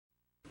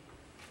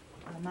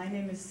My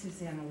name is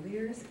Susanna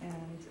Lears,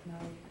 and my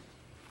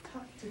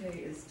talk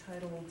today is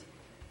titled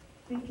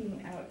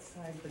Thinking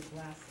Outside the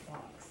Glass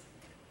Box.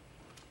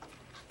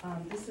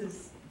 This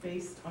is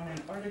based on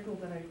an article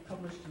that I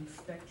published in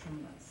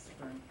Spectrum last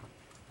spring.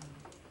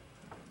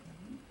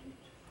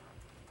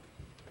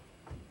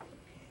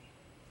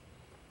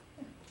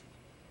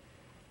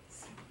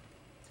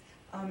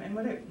 And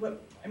what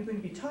I'm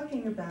going to be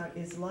talking about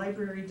is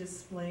library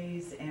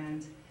displays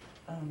and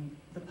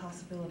the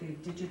possibility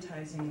of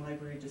digitizing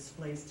library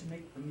displays to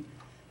make them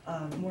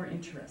more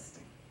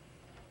interesting.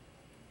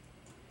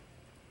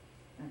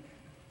 Okay.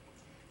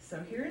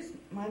 So here's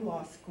my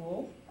law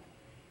school,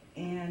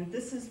 and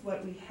this is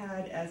what we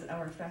had as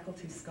our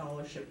faculty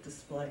scholarship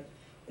display.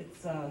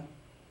 It's a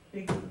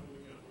big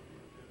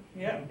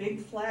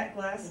flat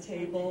glass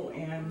table,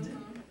 and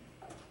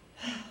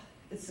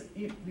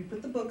we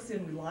put the books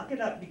in, we lock it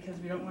up because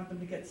we don't want them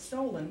to get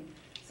stolen.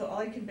 So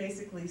all you can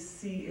basically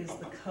see is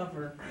the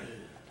cover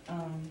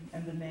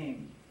and the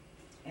name.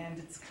 And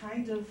it's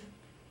kind of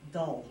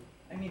dull.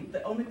 I mean,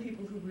 the only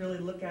people who really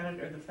look at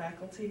it are the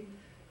faculty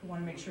who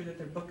want to make sure that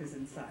their book is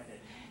inside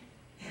it.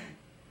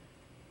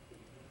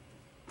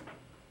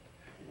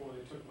 Well,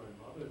 they took my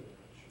mother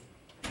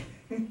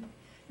there.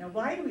 Now,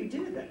 why do we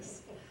do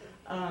this?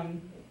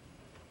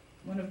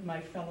 One of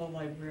my fellow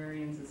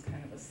librarians is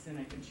kind of a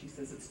cynic, and she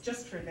says it's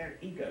just for their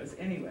egos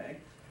anyway.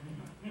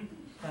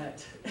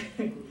 But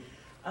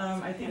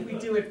I think we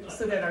do it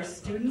so that our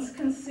students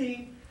can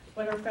see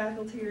what our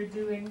faculty are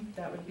doing.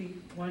 That would be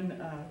one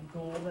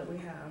goal that we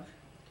have,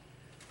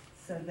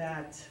 so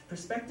that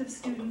prospective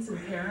students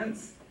and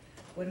parents,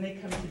 when they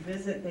come to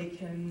visit, they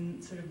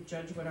can sort of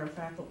judge what our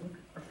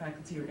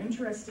faculty are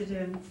interested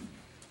in.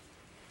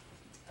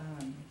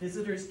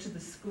 Visitors to the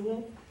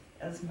school,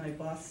 as my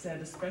boss said,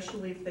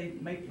 especially if they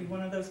might be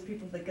one of those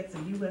people that gets a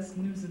U.S.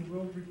 News and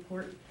World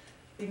Report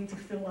thing to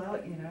fill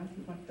out, you know,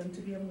 we want them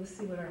to be able to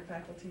see what our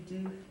faculty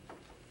do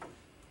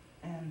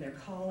and their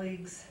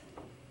colleagues.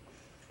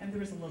 And there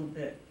was a little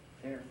bit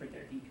there for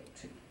their ego,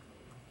 too.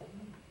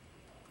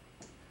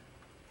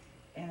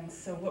 And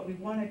so what we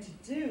wanted to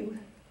do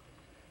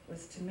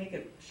was to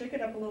shake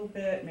it up a little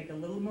bit, make it a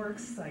little more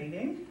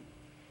exciting.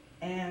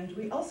 And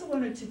we also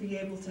wanted to be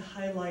able to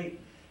highlight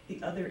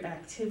the other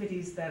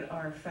activities that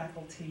our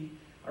faculty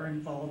are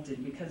involved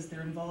in, because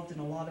they're involved in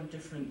a lot of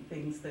different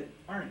things that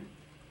aren't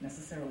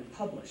necessarily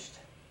published.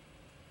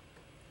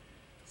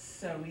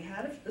 So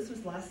this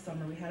was last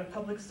summer, we had a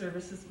public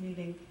services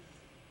meeting.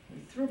 We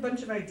threw a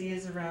bunch of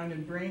ideas around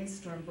and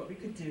brainstormed what we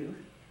could do.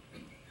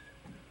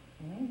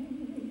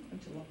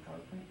 Don't you love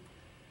PowerPoint?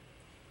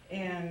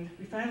 And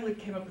we finally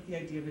came up with the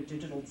idea of a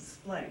digital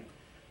display.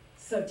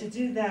 So to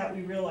do that,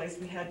 we realized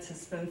we had to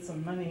spend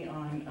some money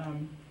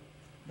on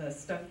the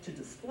stuff to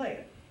display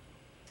it.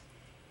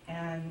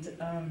 And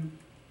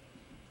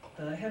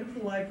the head of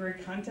the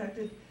library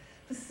contacted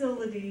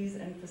facilities,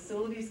 and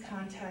facilities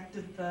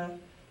contacted the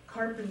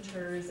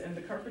carpenters, and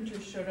the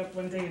carpenters showed up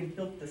one day and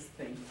built this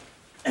thing,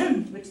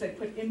 which they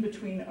put in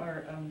between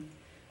our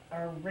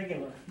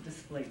regular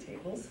display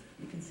tables.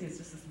 You can see it's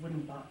just this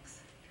wooden box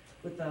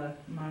with a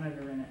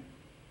monitor in it.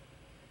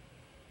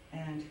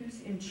 And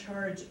who's in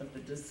charge of the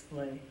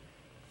display?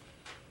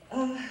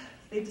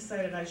 They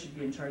decided I should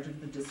be in charge of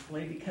the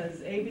display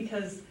because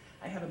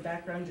I have a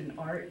background in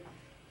art,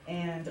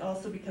 and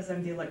also because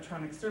I'm the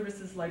electronic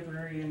services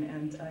librarian,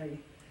 and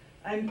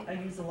I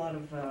use a lot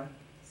of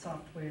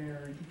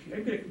software and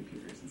I'm good at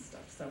computers and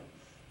stuff. So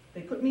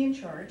they put me in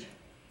charge,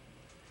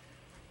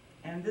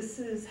 and this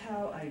is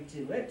how I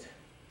do it.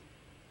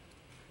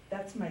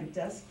 That's my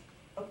desk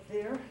up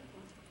there.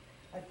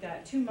 I've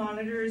got two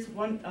monitors.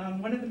 One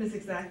of them is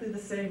exactly the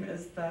same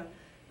as the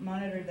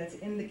monitor that's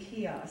in the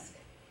kiosk,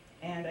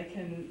 and I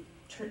can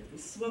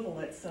swivel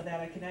it so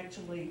that I can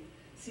actually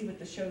see what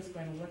the show's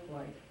going to look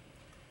like.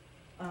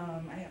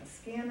 I have a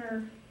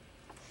scanner.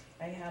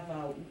 I have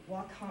a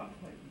Wacom,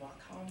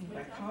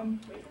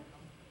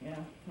 yeah,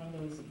 one of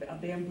those, a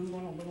bamboo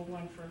one, a little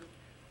one for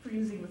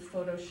using with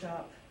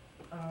Photoshop.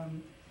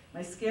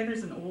 My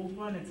scanner's an old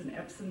one. It's an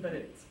Epson, but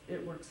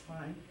it works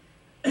fine.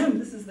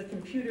 This is the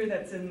computer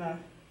that's in the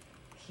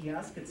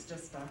kiosk. It's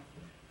just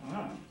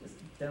just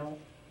Dell.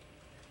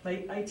 My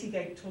IT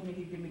guy told me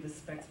he'd give me the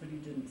specs, but he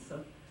didn't,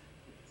 so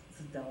it's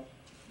a Dell.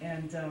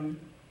 And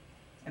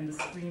the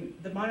screen,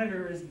 the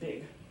monitor is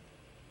big.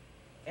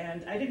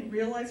 And I didn't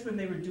realize when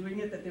they were doing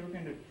it that they were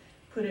going to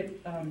put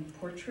it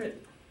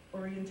portrait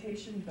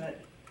orientation, but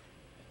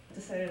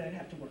decided I'd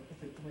have to work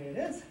with it the way it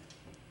is.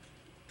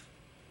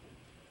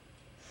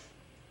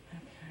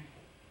 Okay.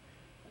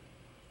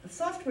 The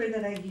software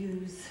that I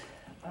use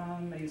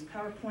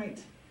PowerPoint,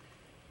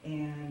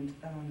 and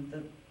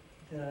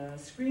the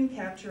screen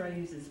capture I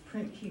use is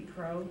Print Key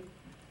Pro,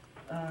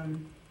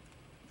 and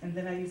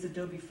then I use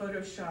Adobe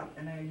Photoshop,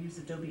 and I use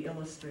Adobe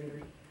Illustrator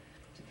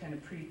to kind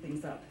of pretty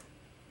things up.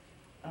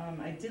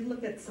 I did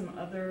look at some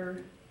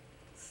other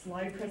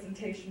slide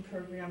presentation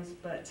programs,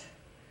 but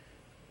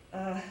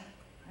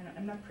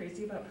I'm not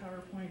crazy about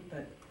PowerPoint,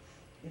 but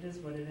it is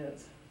what it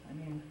is. I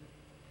mean,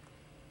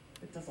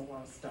 it does a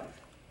lot of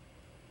stuff.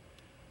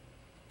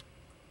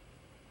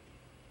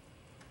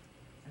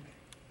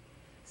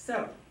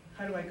 So,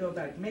 how do I go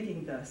about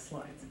making the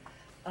slides?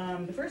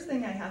 The first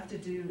thing I have to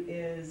do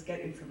is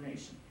get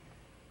information.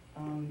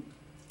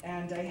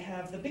 And I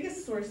have, the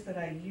biggest source that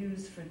I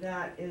use for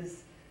that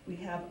is we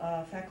have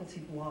a faculty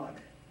blog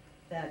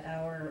that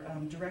our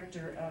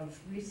director of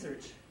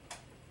research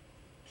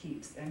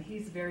keeps, and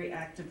he's very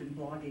active in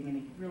blogging,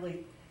 and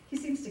he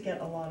seems to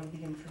get a lot of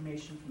the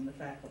information from the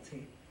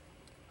faculty.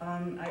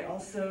 I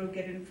also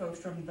get info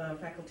from the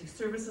faculty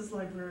services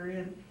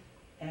librarian,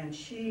 and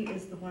she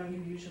is the one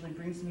who usually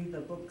brings me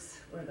the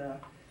books or the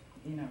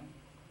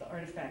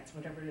artifacts,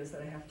 whatever it is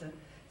that I have to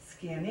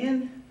scan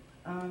in.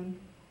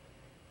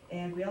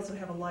 And we also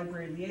have a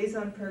library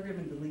liaison program,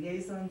 and the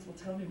liaisons will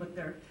tell me what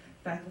their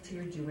faculty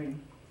are doing.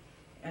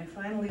 And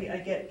finally, I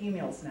get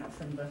emails now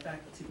from the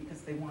faculty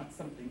because they want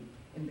something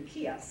in the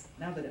kiosk,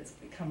 now that it's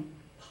become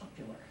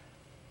popular.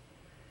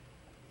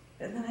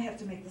 And then I have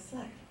to make the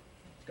slide.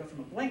 Go from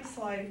a blank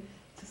slide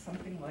to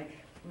something like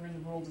Where in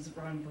the World is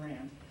Ron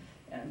Brand?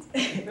 And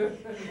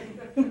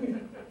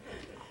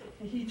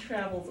he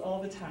travels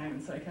all the time,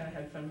 and so I kind of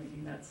had fun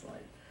making that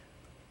slide.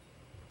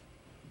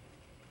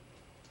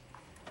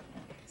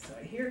 So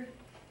here,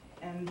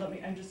 and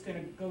I'm just going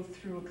to go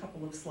through a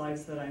couple of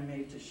slides that I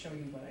made to show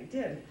you what I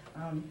did.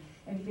 And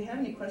if you have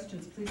any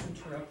questions, please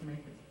interrupt me,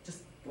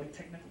 just like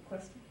technical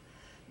questions.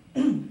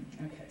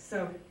 Okay,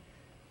 so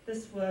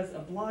this was a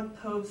blog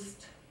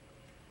post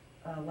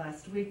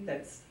last week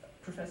that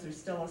Professor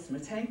Stella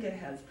Smetanka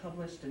has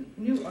published a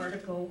new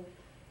article,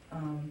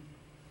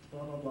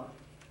 blah, blah, blah.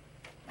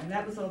 And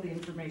that was all the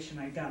information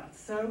I got.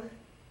 So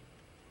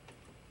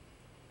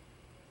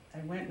I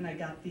went and I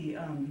got the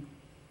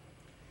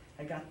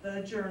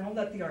journal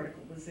that the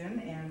article was in,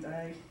 and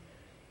I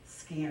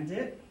scanned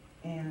it,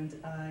 and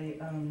I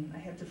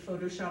had to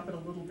Photoshop it a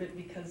little bit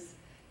because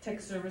Tech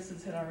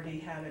Services had already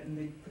had it, and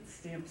they put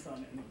stamps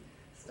on it and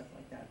stuff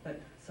like that. But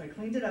so I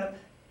cleaned it up.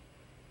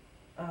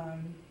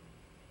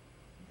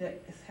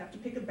 Have to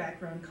pick a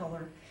background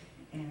color,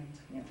 and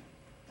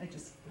I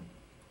just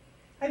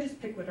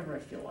pick whatever I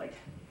feel like.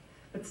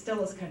 But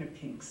Stella's kind of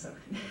pink, so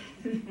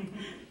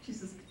she's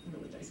just a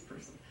really nice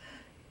person.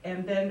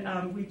 And then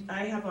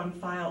I have on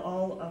file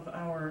all of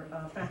our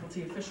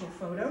faculty official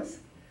photos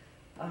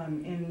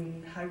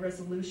in high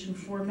resolution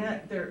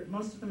format.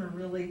 Most of them are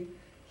really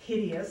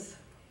hideous,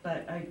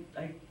 but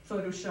I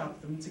photoshopped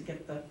them to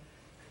get the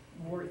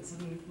warts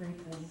and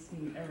wrinkles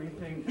and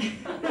everything.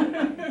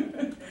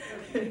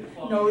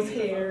 Nose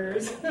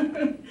hairs.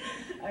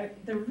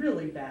 They're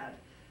really bad.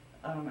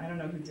 I don't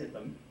know who did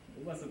them.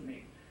 It wasn't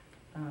me.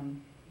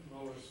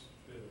 Lowest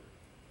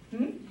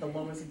bidder. The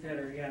lowest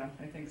bidder, yeah,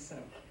 I think so.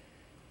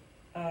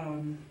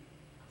 Okay.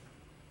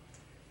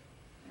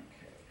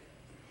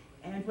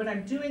 And when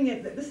I'm doing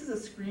it, this is a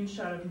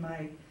screenshot of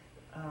my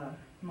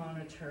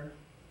monitor.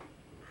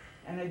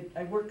 And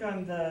I work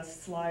on the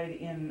slide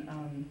in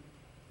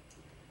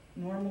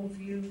normal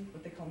view,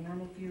 what they call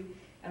normal view.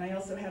 And I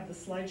also have the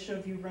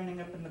slideshow view running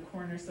up in the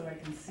corner so I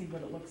can see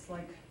what it looks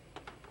like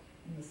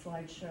in the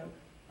slideshow.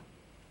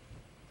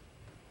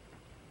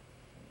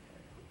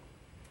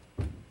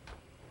 Okay.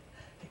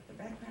 Pick the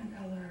background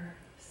color,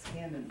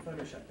 scanned and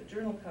photoshopped the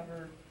journal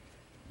cover,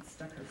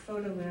 stuck her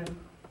photo in.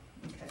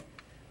 Okay.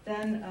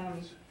 Then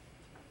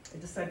I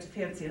decided to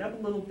fancy it up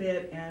a little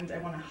bit, and I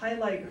want to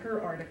highlight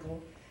her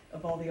article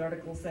of all the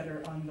articles that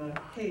are on the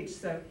page.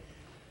 So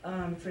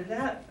for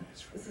that,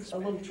 this is a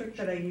little trick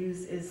that I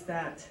use, is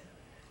that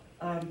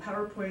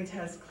PowerPoint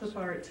has clip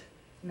art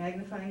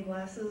magnifying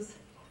glasses,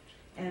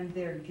 and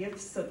they're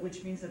GIFs,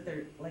 which means that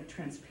they're like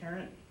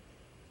transparent,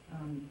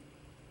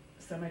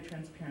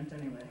 semi-transparent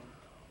anyway.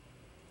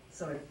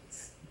 So I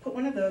put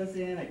one of those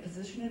in, I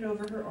position it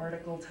over her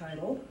article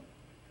title.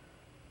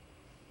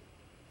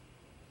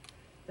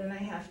 Then I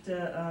have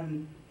to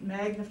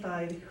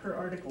magnify her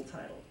article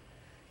title.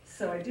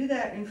 So I do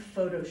that in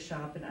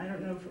Photoshop, and I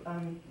don't know if,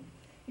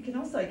 you can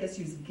also, I guess,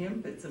 use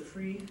GIMP. It's a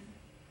free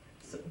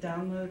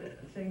download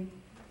thing.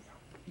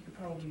 You could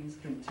probably use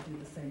GIMP to do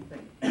the same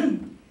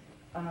thing.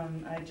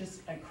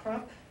 I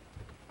crop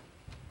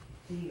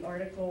the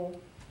article,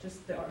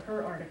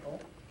 her article.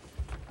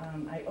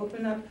 I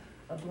open up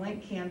a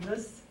blank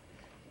canvas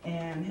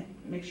and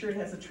make sure it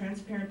has a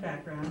transparent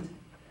background.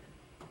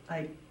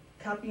 I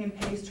copy and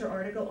paste her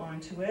article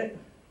onto it.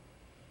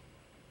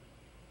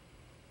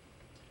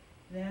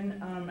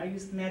 Then I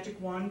use the magic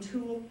wand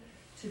tool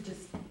to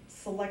just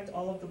select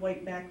all of the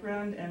white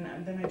background,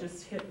 and then I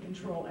just hit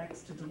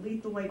Control-X to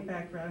delete the white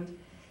background,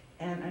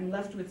 and I'm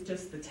left with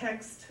just the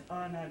text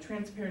on a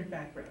transparent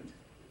background.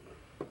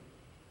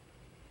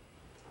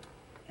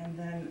 And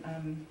then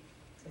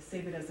I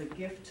save it as a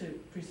GIF to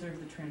preserve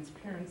the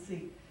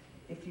transparency.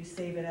 If you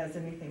save it as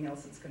anything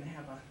else, it's going to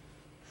have a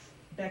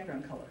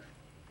background color.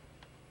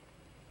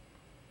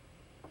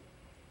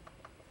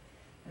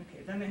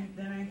 Okay, then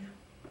I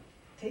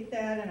take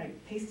that and I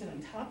paste it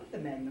on top of the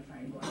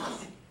magnifying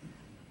glass.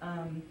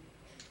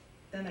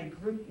 Then I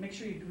make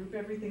sure you group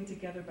everything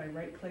together by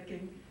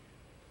right-clicking,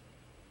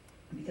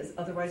 because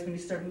otherwise when you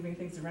start moving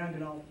things around,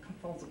 it all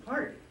falls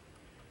apart.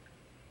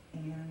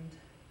 And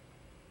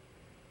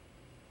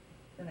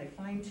Then I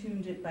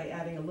fine-tuned it by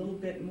adding a little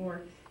bit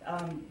more.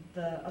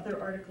 The other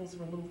articles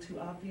were a little too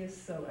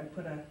obvious, so I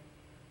put a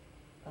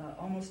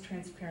almost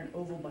transparent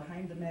oval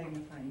behind the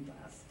magnifying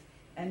glass.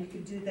 And you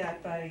can do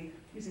that by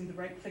using the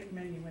right-click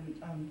menu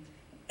and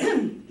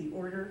the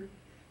order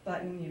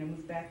button,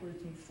 move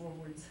backwards, move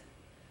forwards.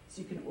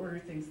 So you can order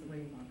things the way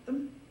you want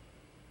them.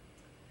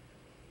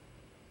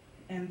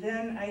 And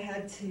then I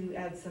had to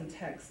add some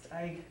text.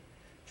 I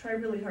try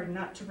really hard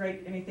not to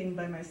write anything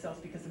by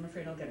myself because I'm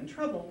afraid I'll get in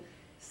trouble.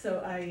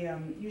 So I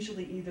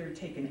usually either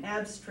take an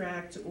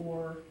abstract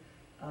or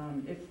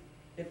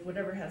if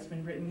whatever has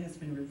been written has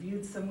been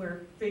reviewed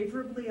somewhere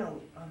favorably,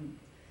 I'll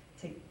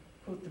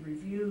quote the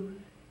review.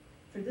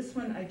 For this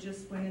one, I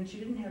just went in, she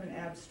didn't have an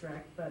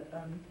abstract, but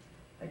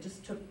I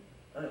just took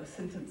a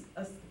sentence,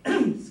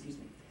 excuse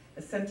me,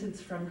 a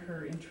sentence from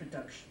her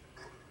introduction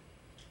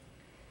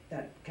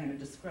that kind of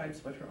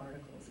describes what her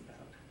article is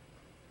about.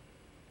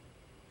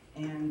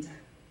 And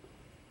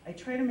I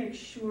try to make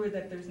sure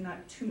that there's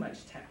not too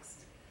much text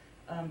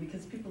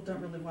because people don't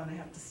really want to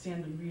have to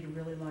stand and read a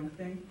really long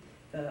thing.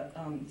 The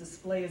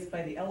display is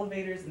by the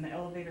elevators, and the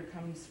elevator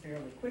comes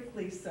fairly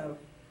quickly, so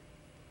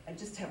I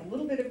just have a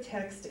little bit of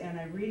text and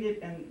I read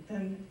it, and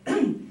then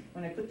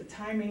when I put the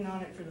timing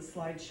on it for the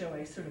slideshow,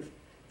 I sort of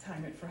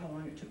time it for how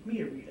long it took me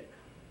to read it.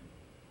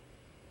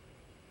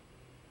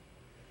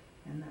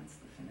 And that's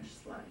the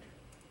finished slide.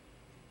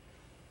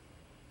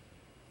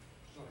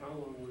 So how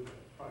long would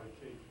that probably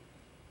take?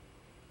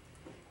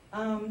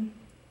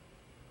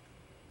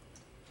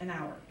 An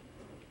hour,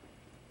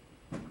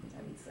 I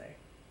would say.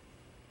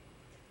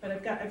 But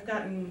I've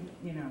gotten,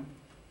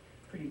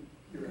 pretty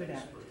You're good at it.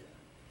 expert.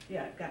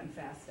 Yeah, I've gotten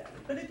fast at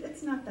it, but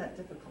it's not that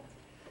difficult.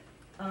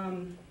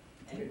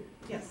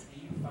 Yes? Do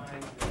you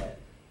find that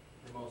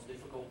the most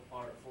difficult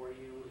part for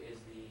you is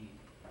the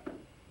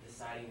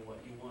deciding what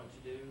you want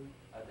to do?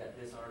 I've got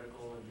this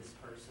article and this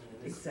person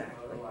and this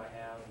Exactly. photo I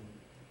have, and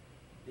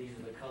these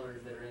are the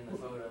colors that are in the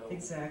photo.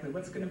 Exactly.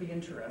 What's going to be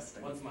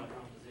interesting? What's my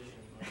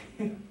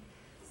composition?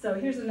 So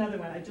here's another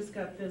one. I just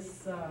got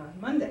this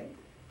Monday.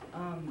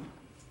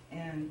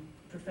 And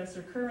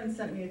Professor Curran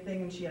sent me a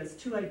thing, and she has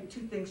two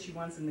things she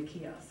wants in the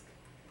kiosk.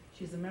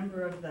 She's a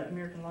member of the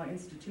American Law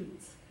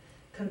Institute's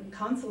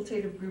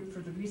consultative group for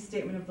the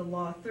restatement of the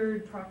law,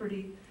 third,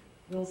 property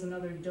wills and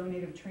other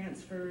donative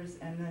transfers,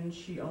 and then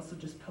she also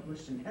just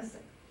published an essay.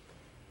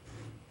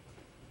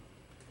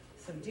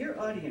 So dear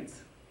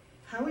audience,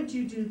 how would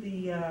you do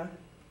the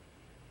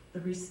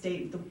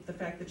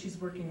fact that she's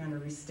working on a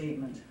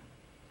restatement?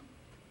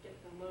 Get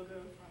the logo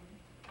from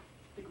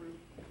the group.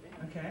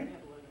 Okay. They have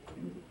a logo.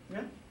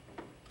 Yeah.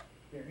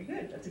 Very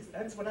good.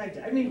 That's what I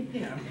did. I mean,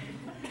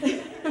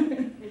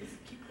 It's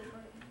keep the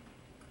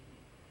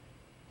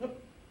part.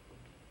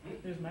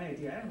 There's my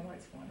idea. I don't know why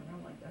it's flying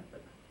around like that,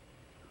 but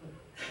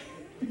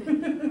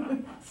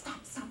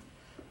stop.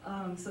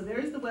 So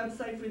there's the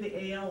website for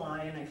the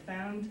ALI, and I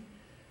found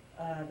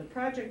the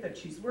project that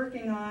she's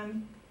working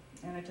on,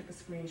 and I took a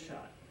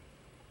screenshot.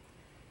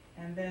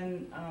 And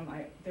then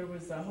there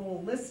was a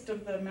whole list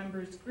of the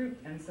members group,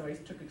 and so I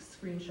took a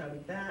screenshot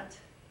of that.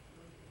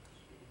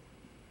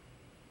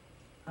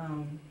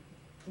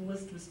 The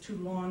list was too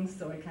long,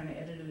 so I kind of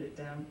edited it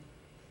down.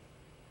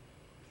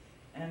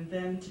 And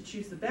then to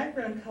choose the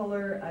background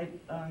color, I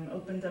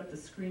opened up the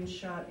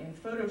screenshot in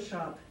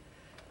Photoshop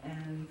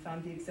and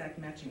found the exact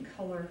matching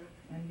color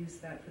and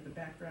used that for the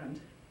background.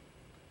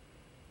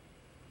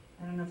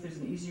 I don't know if there's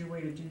an easier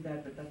way to do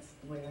that, but that's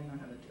the way I know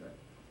how to do it.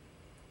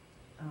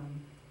 You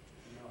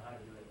know how to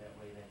do it that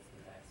way, that's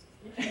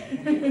the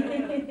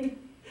fastest.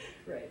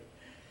 Right.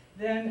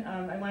 Then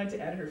I wanted to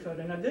add her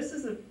photo. Now this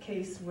is a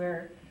case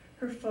where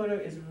her photo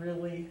is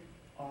really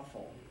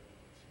awful.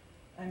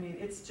 I mean,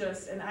 it's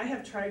just, and I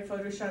have tried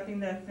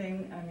photoshopping that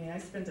thing. I mean, I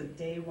spent a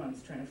day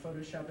once trying to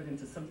Photoshop it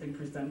into something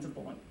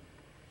presentable.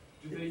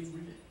 Do they, we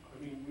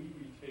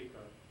retake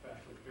our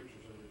bachelor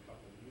pictures every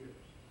couple of years.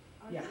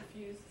 Ours Yeah.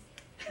 refuse.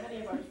 Many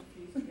of ours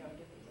refuse to go and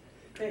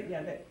get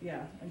them.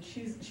 Yeah, and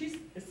she's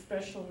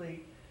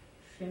especially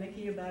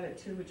finicky about it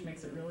too, which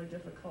makes it really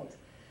difficult.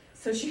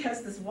 So she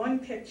has this one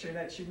picture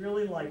that she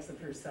really likes of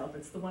herself.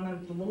 It's the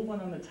little one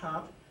on the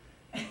top.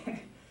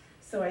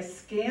 So I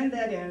scanned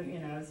that in,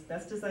 as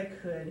best as I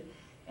could,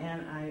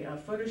 and I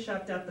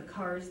photoshopped out the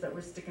cars that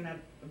were sticking out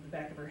of the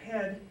back of her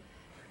head,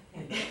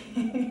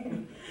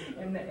 and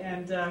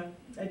I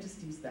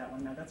just used that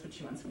one. Now that's what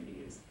she wants me to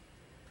use.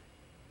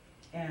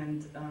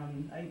 And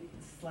I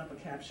slap a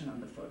caption on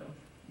the photo,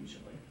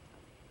 usually,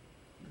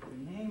 with her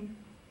name.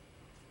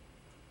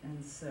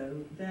 And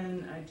so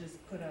then I just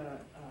put a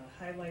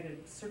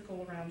highlighted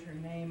circle around her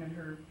name and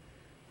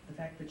the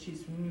fact that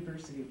she's from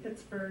University of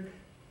Pittsburgh.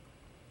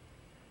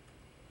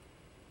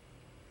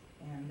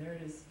 And there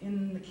it is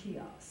in the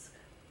kiosk.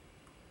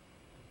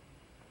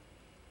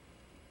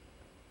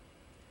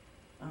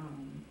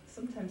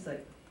 Sometimes I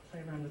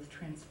play around with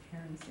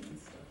transparency and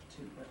stuff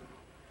too, but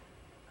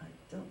I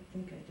don't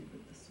think I did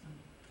with this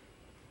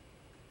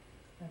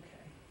one.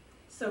 Okay.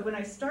 So when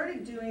I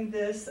started doing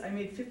this, I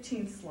made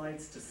 15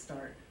 slides to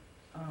start.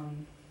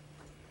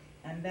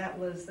 And that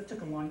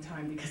took a long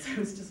time because I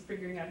was just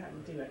figuring out how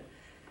to do it.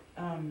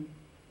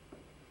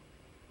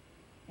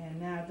 And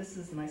now this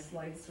is my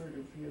slide sorter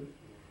view.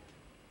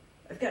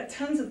 I've got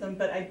tons of them,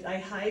 but I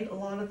hide a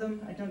lot of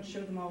them. I don't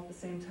show them all at the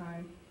same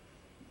time.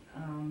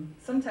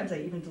 Sometimes I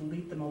even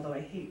delete them, although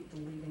I hate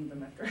deleting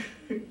them after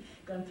I've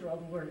gone through all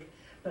the work.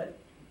 But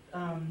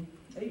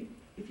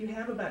if you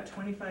have about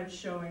 25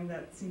 showing,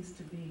 that seems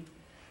to be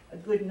a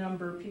good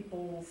number.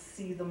 People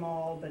see them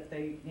all, but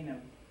they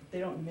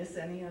don't miss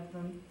any of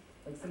them.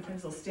 Like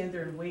sometimes they'll stand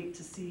there and wait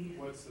to see.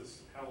 What's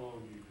this, how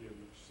long do you give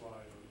each slide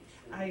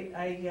on the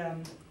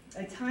screen?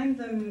 I time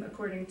them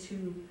according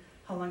to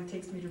how long it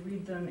takes me to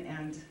read them,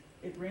 and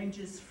it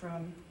ranges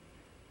from,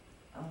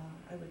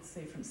 I would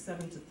say, from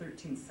 7 to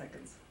 13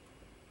 seconds.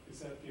 Is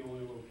that the only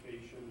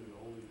location and the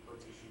only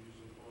purpose you use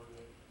them for?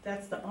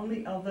 That's the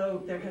only,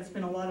 although there has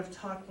been a lot of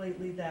talk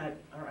lately that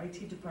our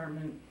IT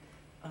department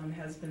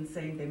has been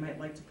saying they might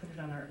like to put it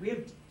on we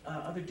have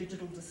other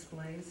digital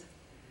displays,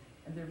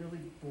 and they're really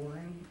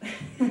boring.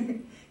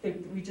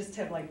 We just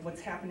have like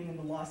what's happening in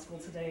the law school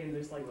today, and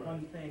there's like Right.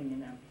 one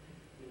thing,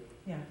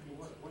 Yeah.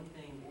 One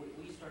thing,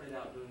 we started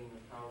out doing the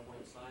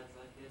PowerPoint slides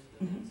like this, but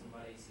then Mhm.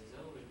 somebody says,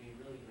 oh, it'd be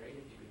really great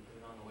if you could put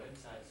it on the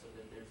website so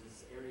that there's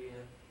this area,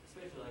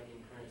 especially like in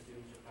current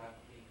students or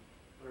faculty,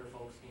 where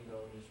folks can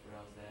go and just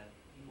browse that,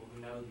 people who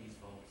know these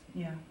folks.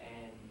 Yeah.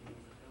 And we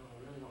was like, oh, I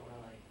really don't want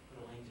to like put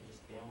a link to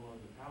just download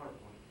the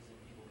PowerPoint because then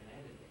people can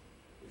edit it.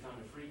 We found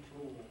a free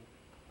tool,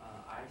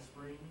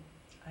 iSpring,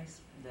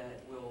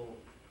 that will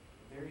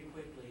very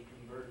quickly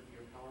convert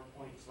your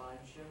PowerPoint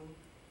slideshow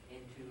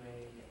into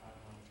a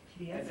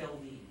PDF?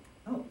 FLV.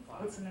 Oh,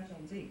 file. what's an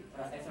FLD?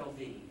 FLV,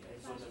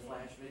 it's just a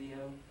flash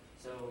video,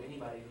 so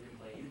anybody who can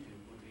play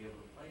YouTube would be able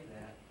to play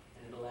that,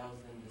 and it allows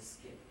them to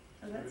skip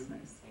Oh, that's through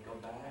nice. and go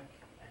back,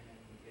 and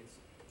it's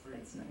free.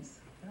 That's nice.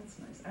 That's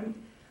nice. I'm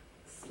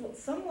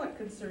somewhat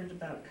concerned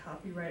about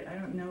copyright. I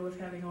don't know if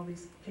having all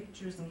these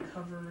pictures and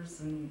covers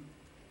and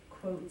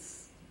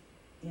quotes,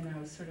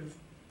 sort of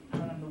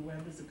out on the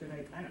web is a good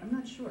idea. I'm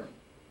not sure.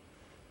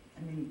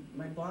 I mean,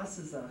 my boss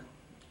is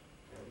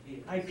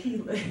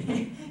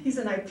he's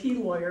an IP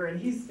lawyer, and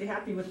he's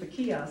happy with the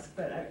kiosk,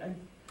 but There's a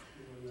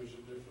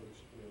difference,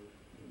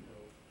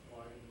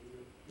 why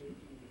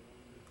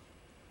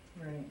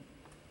you right.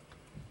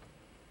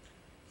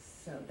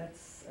 So I've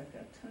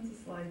got tons of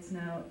slides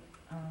now.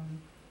 Can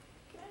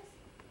I ask,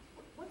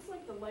 what's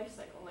like the life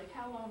cycle? Like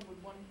how long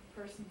would one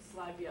person's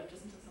slide be up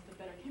just until something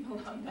better came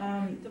along?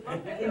 to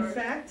bump it, In or-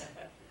 fact,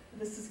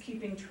 this is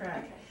keeping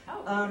track. Okay.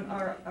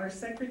 Oh. Our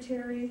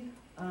secretary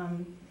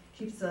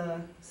keeps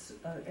a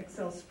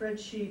Excel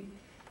spreadsheet,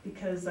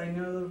 because I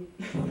know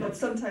that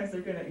sometimes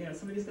they're gonna,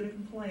 somebody's gonna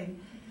complain.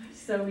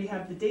 So we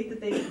have the date that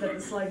the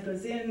slide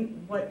goes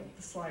in, what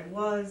the slide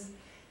was,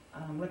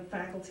 what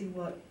faculty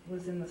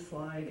was in the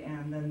slide,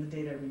 and then the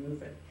date I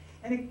remove it.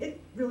 And it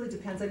really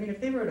depends. I mean, if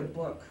they wrote a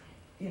book,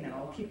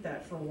 I'll keep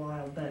that for a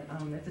while, but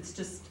if it's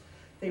just,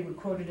 they were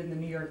quoted in the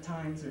New York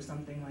Times or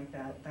something like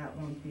that, that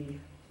won't be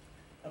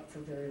up for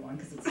very long,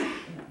 because it's,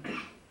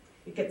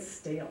 it gets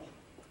stale.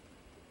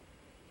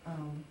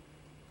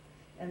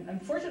 And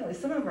unfortunately,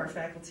 some of our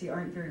faculty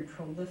aren't very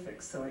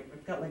prolific, so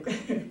I've got like,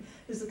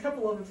 there's a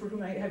couple of them for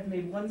whom I have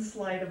made one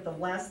slide of the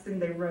last thing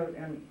they wrote,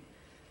 and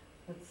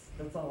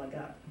that's all I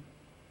got.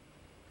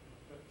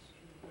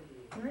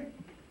 All right,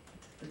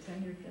 the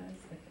tenured guys.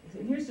 Okay.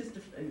 And here's just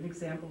an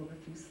example of a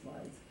few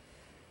slides.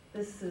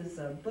 This is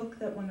a book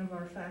that one of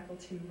our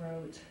faculty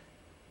wrote.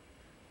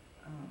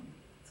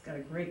 It's got a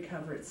great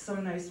cover. It's so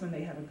nice when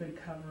they have a good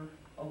cover,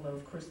 although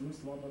of course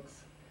most law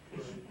books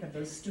have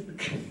those stupid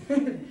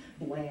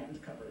bland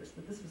covers,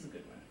 but this was a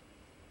good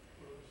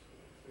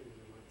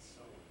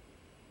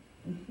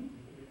one. Mhm.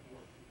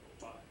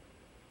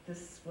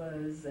 This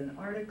was an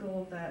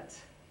article that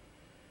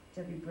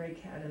Debbie Brake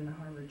had in the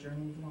Harvard Journal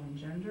of Law and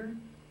Gender.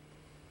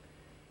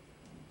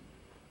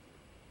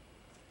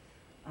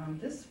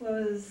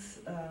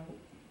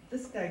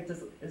 This guy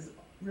is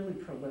really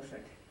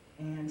prolific,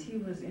 and he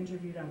was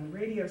interviewed on the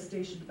radio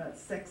station about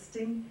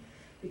sexting,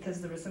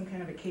 because there was some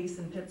kind of a case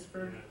in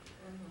Pittsburgh.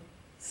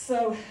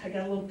 So I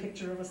got a little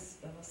picture of a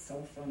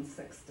cell phone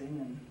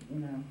sexting,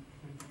 and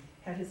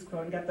had his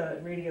quote, got the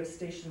radio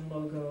station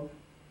logo.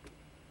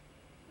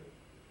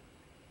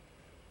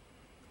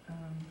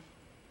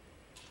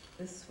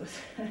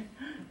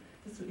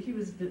 He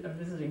was a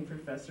visiting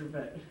professor,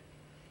 but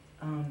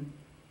I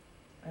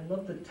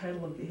love the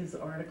title of his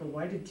article,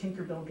 "Why Did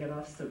Tinkerbell Get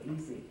Off So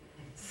Easy?"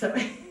 So,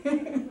 I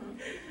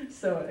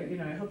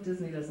hope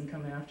Disney doesn't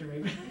come after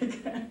me, but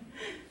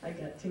I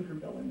got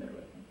Tinkerbell in there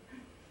with him.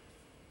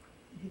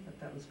 He thought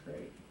that was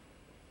great.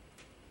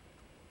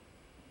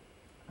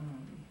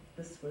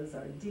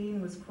 Our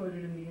dean was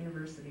quoted in the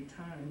University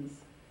Times,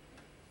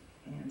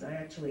 and I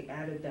actually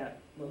added that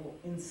little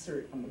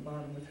insert on the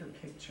bottom with her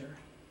picture.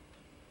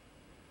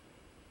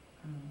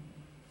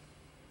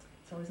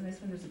 It's always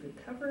nice when there's a good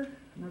cover.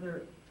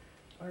 Another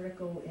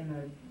article in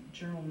a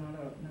journal, not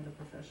a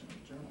professional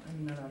journal, I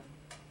mean not a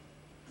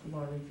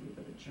law review,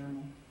 but a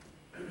journal.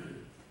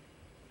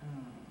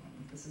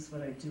 This This is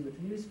what I do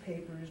with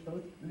newspapers.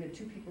 We had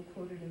 2 people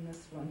quoted in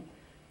this one.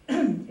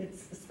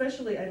 It's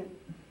especially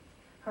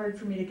hard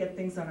for me to get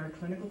things on our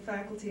clinical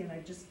faculty, and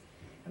I'm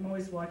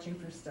always watching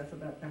for stuff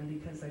about them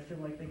because I feel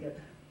like they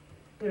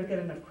don't get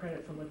enough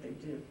credit for what they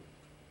do.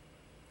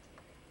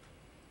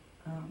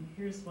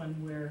 Here's one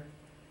where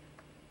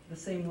the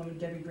same woman,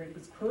 Debbie Brake,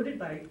 was quoted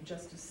by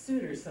Justice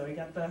Souter, so I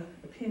got the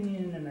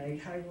opinion and I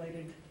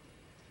highlighted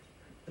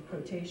the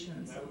quotation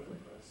and so That would forth.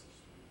 impress us.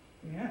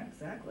 Yeah,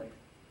 exactly.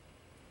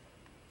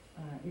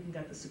 Even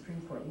got the Supreme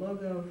Court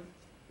logo.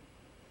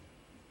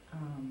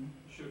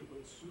 Should have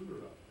put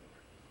Souter up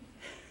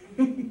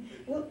there.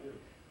 Well,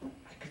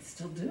 I could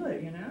still do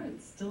it, you know,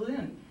 it's still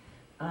in.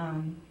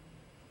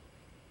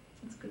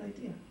 That's a good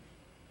idea.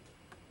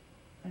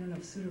 I don't know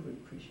if Souter would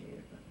appreciate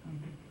it, but.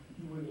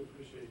 You wouldn't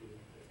appreciate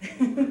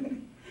it.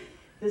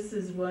 This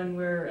is one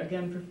where,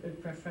 again,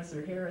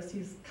 Professor Harris,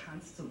 he's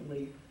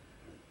constantly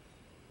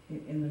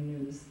in the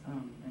news,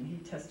 and he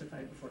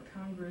testified before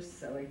Congress,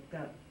 so I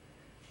got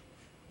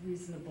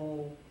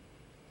reasonable.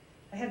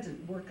 I had to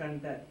work on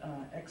that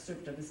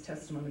excerpt of his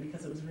testimony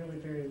because it was really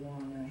very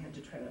long, and I had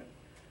to try to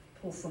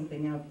pull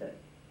something out that,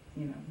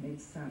 you know,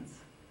 made sense.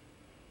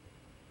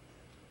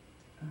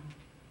 And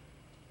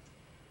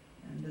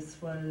this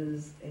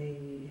was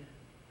a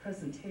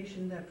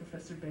presentation that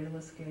Professor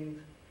Bayless gave.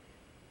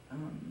 I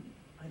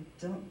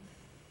don't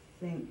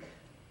think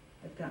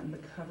I've gotten the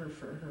cover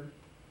for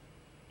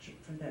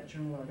that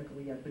journal article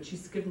yet, but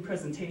she's given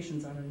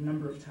presentations on it a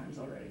number of times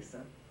already,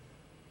 so.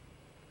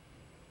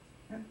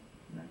 Yeah, and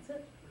that's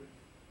it.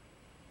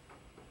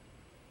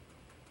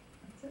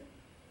 That's it.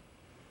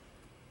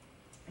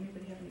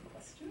 Anybody have any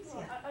questions?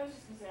 Well, Yeah. I was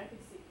just gonna say, I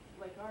could see,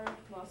 like our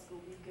law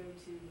school, we go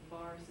to the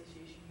bar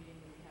association meeting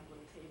where we have a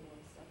little table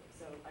and stuff,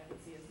 so I could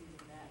see us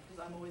using that, because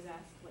I'm always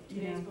asked, like, 2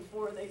 days Yeah.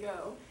 before they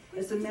go.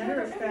 As a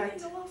matter of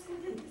fact, everything the law school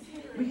did this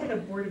year. we had our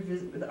board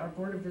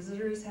of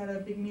visitors had a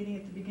big meeting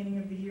at the beginning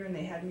of the year, and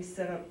they had me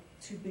set up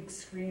 2 big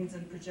screens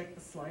and project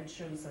the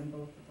slideshows on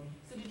both of them.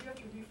 So did you have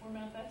to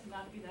reformat that to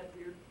not be that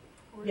weird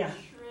word Yeah,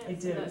 shred? I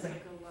did. So It was that's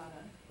like- like a lot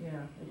of,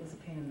 Yeah, it was a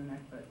pain in the neck,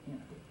 but, you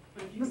know,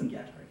 but if it you wasn't can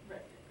that get, hard.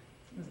 right,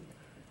 It wasn't that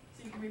hard. so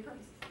you can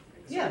repurpose it.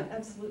 That's great. Yeah,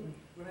 absolutely.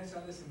 When I saw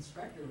this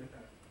inspector with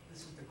that,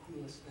 this is the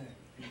coolest thing,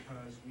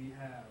 because we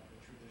have a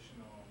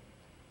traditional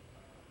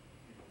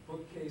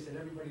bookcase that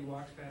everybody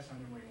walks past on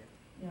their way in.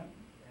 Yeah.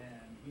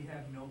 And we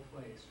have no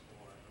place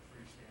for a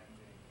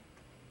freestanding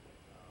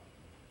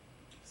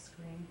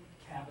Screen.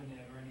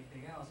 cabinet or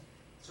anything else.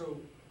 So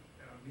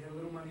we had a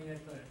little money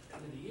at the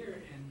end of the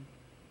year and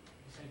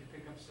decided to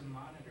pick up some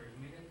monitors,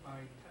 made it by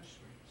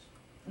touchscreens.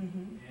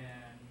 Mm-hmm.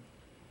 And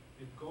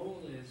the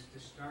goal is to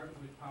start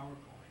with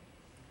PowerPoint,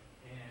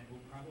 and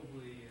we'll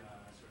probably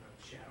sort of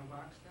shadow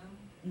box them,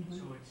 Mm-hmm.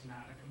 so it's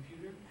not a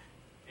computer,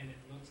 and it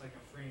looks like a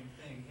framed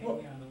thing Well,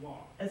 hanging on the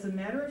wall. As a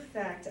matter of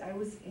fact, I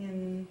was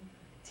in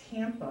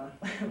Tampa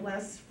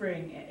last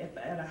spring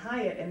at a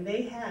Hyatt, and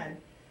they had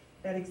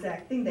that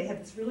exact thing. They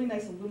had this really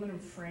nice aluminum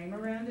frame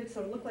around it,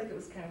 so it looked like it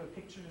was kind of a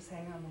picture just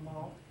hanging on the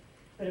wall,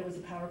 but it was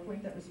a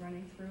PowerPoint that was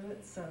running through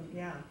it, so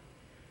yeah.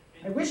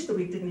 I wish that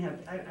we didn't have,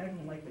 I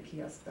don't like the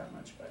kiosk that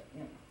much, but,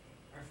 you know.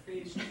 Our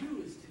phase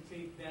 2 is to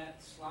take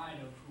that slide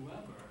of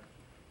whoever,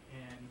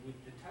 and with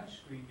the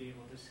touchscreen be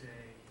able to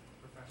say,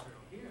 Professor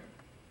O'Hare,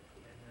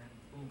 and then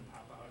boom,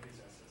 pop out his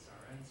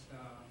SSRN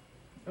stuff.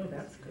 Oh,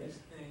 that's good. This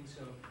thing,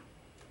 so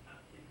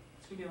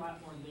it's going to be a lot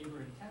more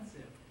labor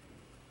intensive,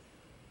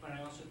 but I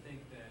also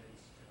think that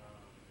it's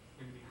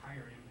going to be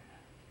higher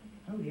impact.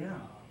 Oh, yeah.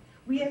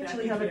 But We that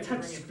actually means have a we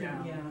touch to bring it screen,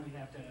 down, yeah. We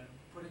have to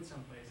put it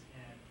someplace,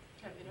 and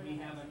Have internet we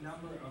have a access.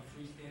 number of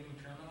freestanding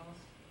terminals,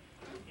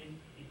 and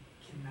it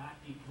cannot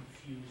be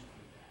confused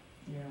with that.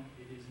 Yeah.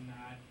 It is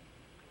not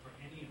for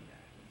any of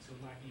that, and so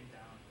locking it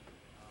down.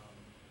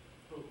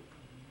 But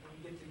when we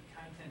get to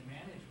content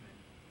management,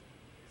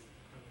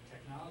 from the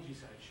technology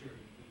side, sure,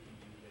 we can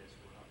do this,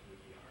 we'll help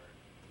with the art,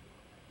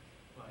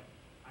 but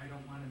I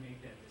don't want to make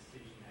that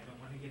decision. I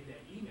don't want to get that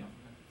email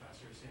from the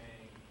professor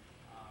saying,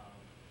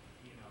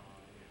 you know,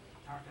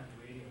 talked on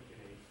the radio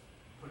today,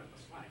 put up a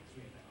slide, because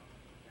we have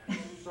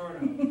that sort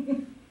of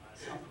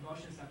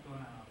self-promotion stuff going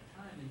on all the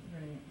time. And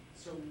Right.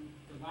 so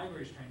the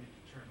library is trying to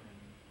determine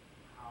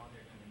how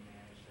they're going to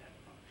manage that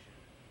function.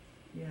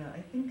 Yeah,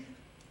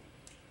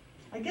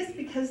 I guess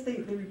because they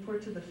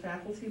report to the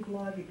faculty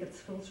blog, it gets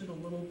filtered a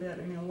little bit.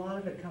 I mean, a lot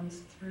of it comes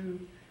through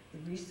the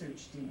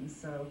research team,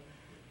 so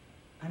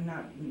I'm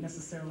not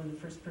necessarily the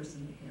first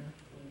person to hear.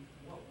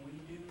 What we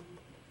do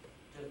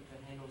to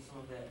handle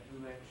some of that,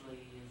 who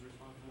actually is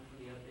responsible for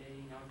the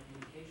updating, our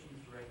communications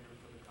director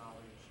for the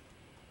college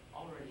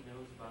already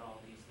knows about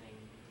all these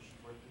things because she's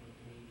working with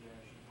the media,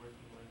 she's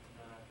working with,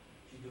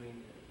 she's doing,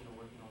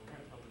 working on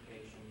print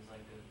publications,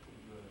 like we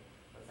do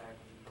a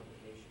faculty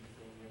publications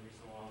thing every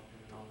so often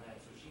and all that.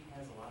 So she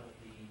has a lot of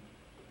the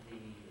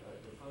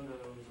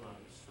photos, a lot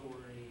of the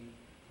story,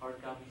 hard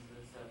copies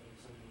of the stuff if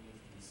something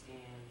needs to be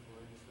scanned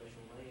for any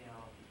special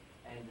layout.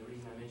 And the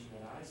reason I mentioned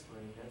that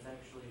iSpring, that's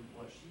actually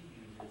what she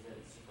uses, that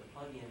it's just a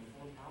plug-in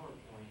for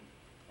PowerPoint,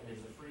 and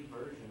there's a free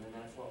version, and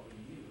that's what we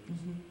use.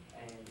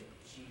 Mm-hmm. And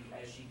she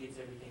gets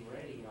everything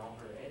ready and all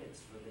her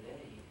edits for the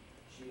day,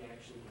 she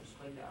actually will just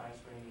click the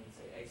iSpring and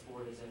say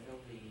export as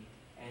FLV,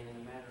 and in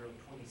a matter of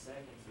 20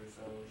 seconds or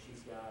so,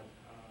 she's got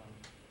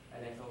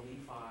an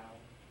FLV file,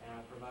 and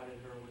I provided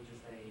her with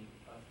just a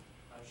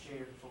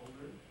shared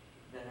folder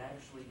that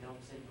actually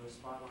dumps into a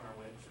spot on our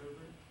web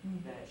server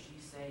that she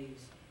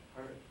saves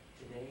her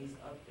today's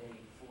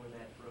update for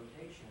that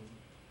rotation.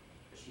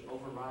 She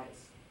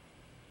overwrites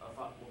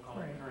we'll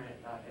call it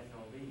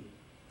current.flv,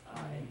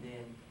 and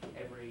then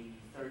every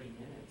 30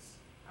 minutes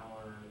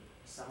our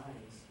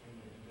signs in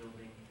the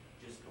building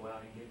just go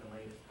out and get the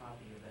latest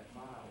copy of that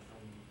file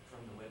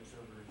from the web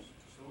server's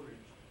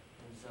storage.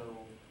 And so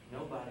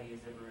nobody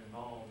is ever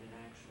involved in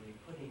actually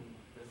putting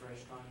the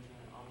fresh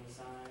content on the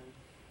sign,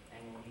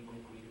 and even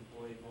if we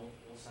deploy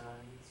multiple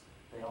signs,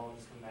 they all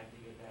just come back to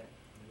get that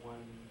one.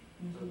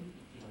 So,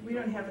 we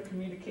don't have a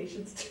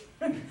communications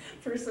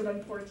person,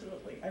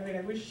 unfortunately. I mean,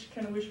 I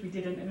kind of wish we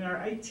did. In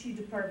our IT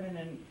department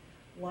and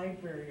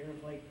library are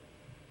like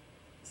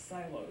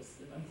silos,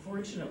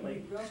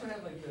 unfortunately. We also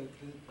have like the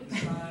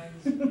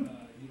signs, the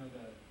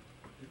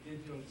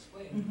digital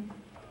display.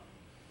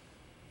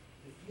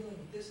 The feeling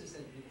with this is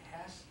that it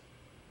has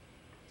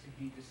to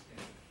be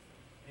distinct,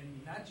 and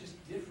not just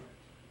different,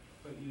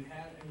 but you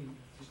have,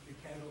 just the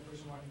casual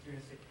person walking through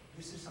and say,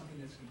 this is something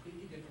that's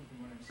completely different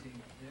from what I'm seeing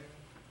up there,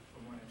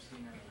 from what I'm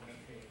seeing on a web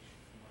page,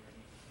 from what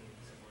I'm seeing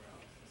somewhere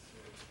else.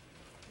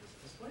 It's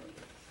display.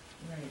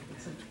 Right,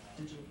 it's a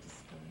digital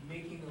display.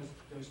 Making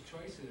those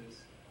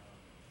choices,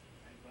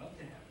 I'd love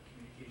to have a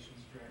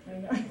communications director.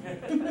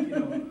 I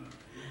know.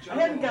 I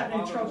haven't gotten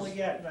in trouble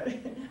yet, but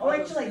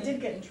actually, I did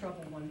get in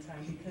trouble one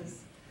time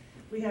because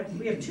we have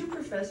two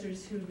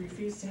professors who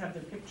refused to have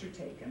their picture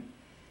taken,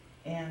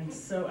 and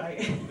so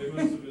They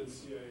must have been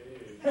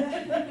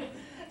CIA.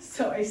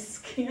 So I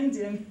scanned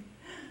in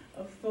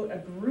a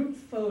group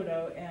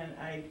photo, and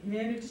I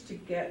managed to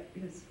get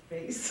his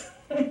face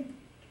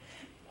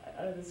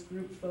out of this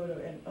group photo,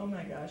 and oh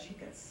my gosh, he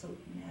got so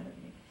mad at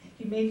me.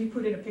 He made me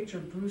put in a picture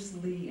of Bruce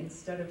Lee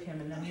instead of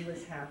him, and then he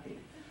was happy.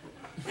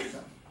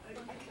 So.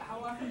 How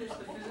often does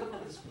the physical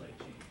display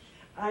change?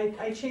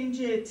 I change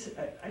it,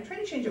 I try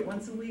to change it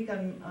once a week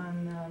on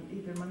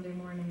either Monday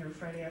morning or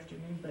Friday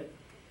afternoon, but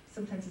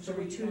sometimes it's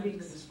every 2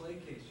 weeks. The display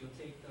case, you'll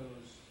take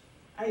those.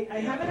 I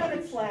have it on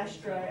a flash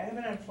drive. I have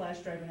it on a flash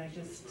drive, and I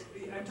just.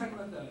 I'm talking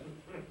about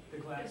the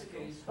glass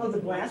case. Oh, the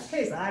glass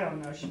case. I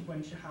don't know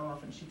how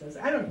often she does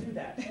it. I don't do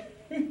that.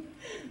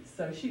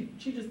 So she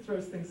just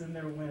throws things in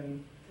there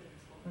when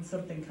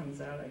something comes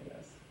out, I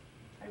guess.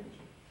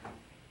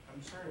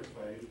 I'm sorry if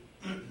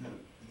I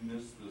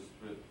missed this,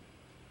 but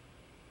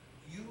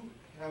you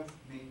have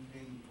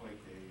maintained like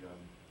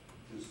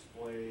a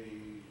display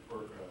or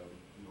a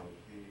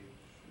page,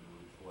 or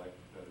for lack of a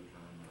better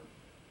term, or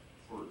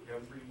for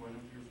every one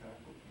of your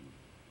faculty?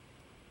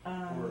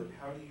 Or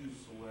how do you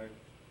select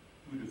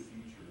who to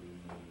feature in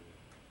the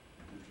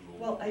digital?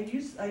 Well, I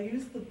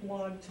use the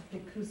blog to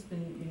pick who's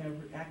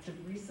been active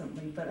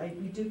recently, but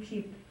we do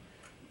keep.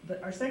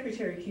 Our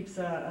secretary keeps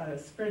a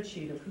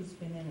spreadsheet of who's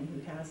been in and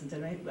who hasn't,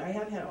 and I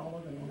have had all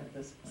of them in at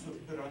this point. So,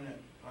 but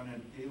on a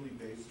daily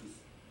basis,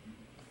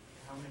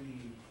 how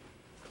many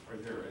are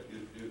there?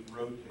 It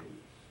rotates,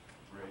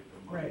 right?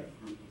 Among a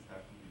group of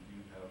faculty, do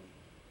you have?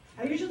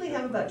 I usually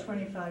have about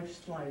 25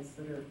 slides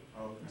that are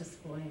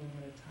displaying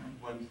at a time.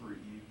 One for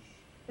each?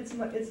 It's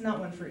not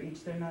one for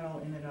each. They're not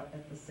all in it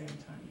at the same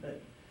time,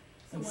 but.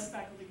 So one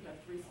faculty could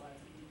have 3 slides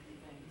and do 3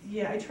 things.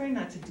 Yeah, I try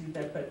not to do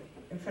that, but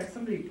in fact,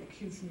 somebody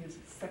accused me of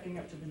sucking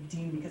up to the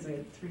dean because I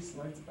had 3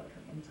 slides about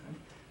her one time.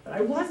 But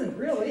I wasn't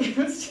really. It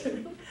was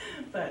true.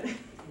 But.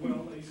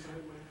 Well, they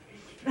signed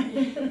my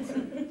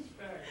page.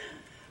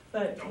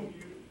 But. Don't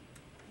you?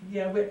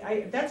 Yeah,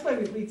 that's why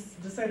we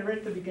decided right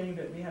at the beginning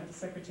that we have the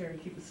secretary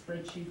keep a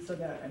spreadsheet so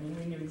that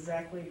we knew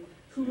exactly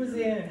who was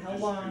in and how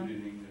long.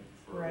 Distributing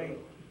it for right.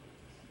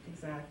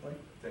 Exactly.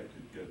 That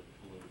could get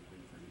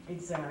politically free.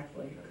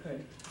 Exactly.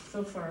 Could.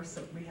 So far,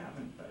 we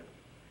haven't, but.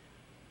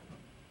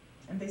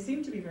 And they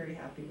seem to be very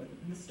happy with it.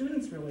 And the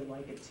students really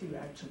like it too,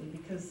 actually,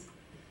 because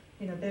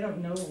they don't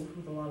know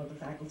who a lot of the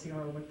faculty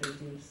are or what they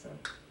do. So.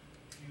 Do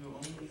you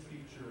only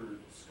feature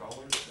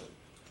scholarship,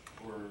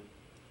 or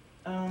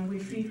we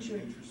feature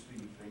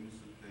interesting things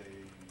that they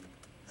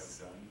have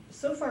done?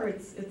 So far,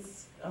 it's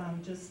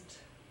just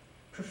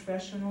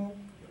professional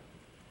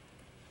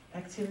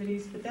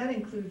activities, but that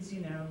includes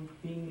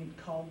being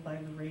called by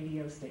the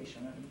radio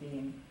station or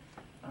being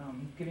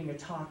giving a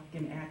talk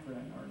in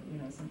Akron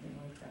or something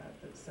like that.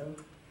 But so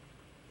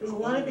there's a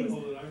lot of things.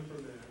 That I'm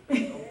from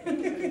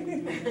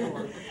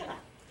there.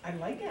 I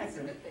like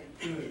Akron.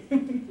 Good.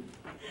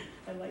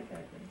 I like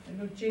Akron. I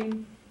know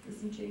Jane.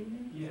 Isn't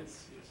Jane there?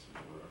 Yes.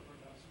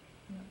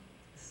 Yeah.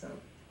 So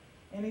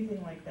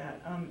anything like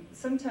that.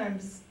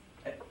 Sometimes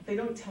they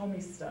don't tell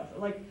me stuff.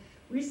 Like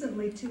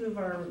recently, 2 of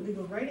our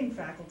legal writing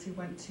faculty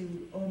went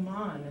to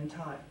Oman and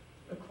taught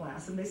a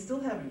class, and they still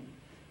haven't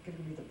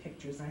given me the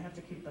pictures. I have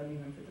to keep bugging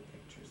them for the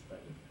pictures,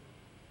 but.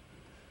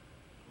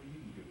 Well, you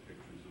can get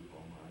pictures of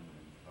Oman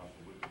and off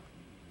of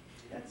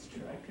Wikipedia. That's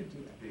true. I could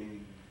do that.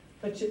 Bing.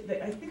 But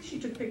I think she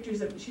took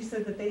pictures of, she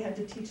said that they had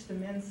to teach the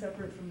men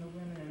separate from the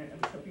women and